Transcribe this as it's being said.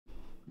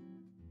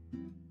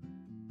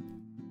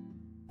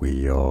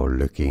We are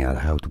looking at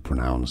how to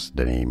pronounce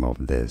the name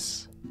of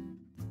this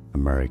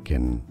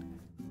American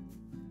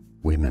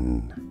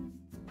women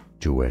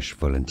Jewish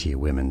volunteer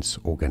women's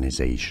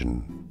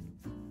organization.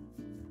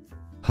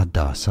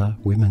 Hadassah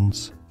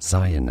Women's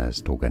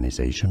Zionist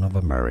Organization of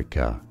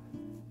America.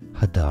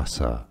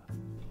 Hadassah.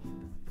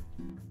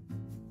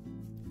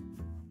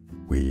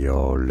 We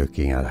are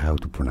looking at how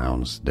to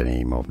pronounce the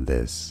name of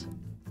this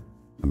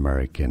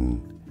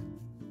American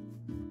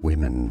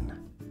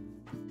women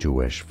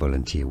Jewish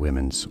volunteer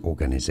women's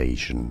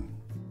organization.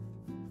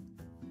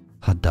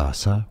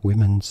 Hadassah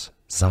Women's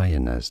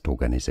Zionist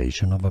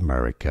Organization of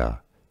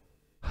America.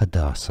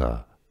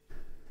 Hadassah.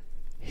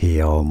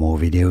 Here are more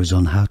videos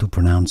on how to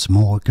pronounce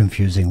more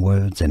confusing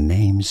words and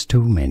names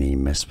too many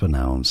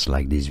mispronounced.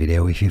 Like this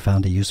video if you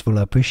found it useful.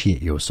 I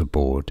appreciate your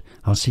support.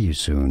 I'll see you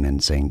soon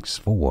and thanks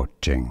for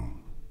watching.